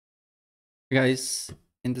Guys,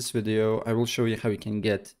 in this video, I will show you how you can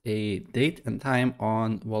get a date and time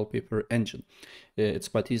on Wallpaper Engine. It's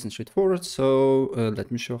quite easy and straightforward, so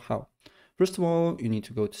let me show how. First of all, you need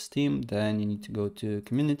to go to Steam, then you need to go to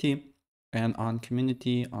Community, and on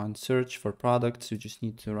Community, on Search for Products, you just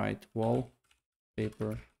need to write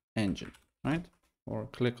Wallpaper Engine, right? Or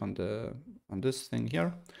click on this thing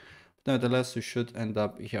here. Nevertheless, you should end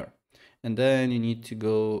up here. And then you need to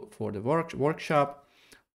go for the workshop.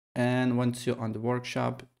 And once you're on the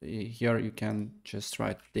workshop, here you can just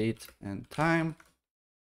write date and time.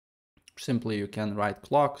 Simply, you can write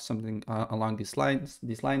clock, something along these lines.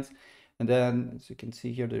 And then, as you can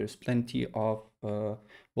see here, there's plenty of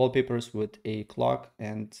wallpapers with a clock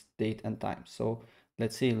and date and time. So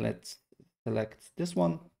let's select this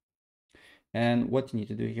one. And what you need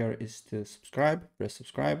to do here is to press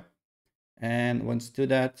subscribe. And once you do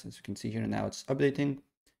that, as you can see here now, it's updating.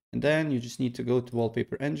 And then you just need to go to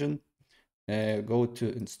Wallpaper Engine, go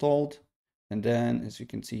to installed, and then as you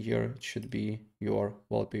can see here, it should be your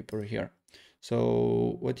wallpaper here.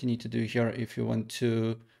 So what you need to do here, if you want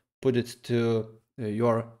to put it to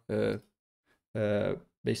your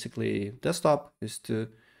basically desktop, is to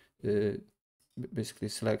basically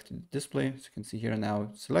select display. As you can see here now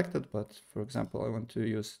it's selected, but for example, I want to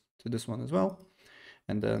use to this one as well.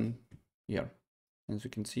 And then here, as you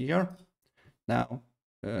can see here, now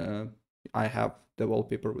I have the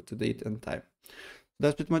wallpaper with the date and time.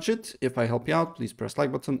 That's pretty much it. If I help you out, please press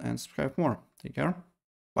like button and subscribe for more. Take care.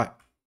 Bye.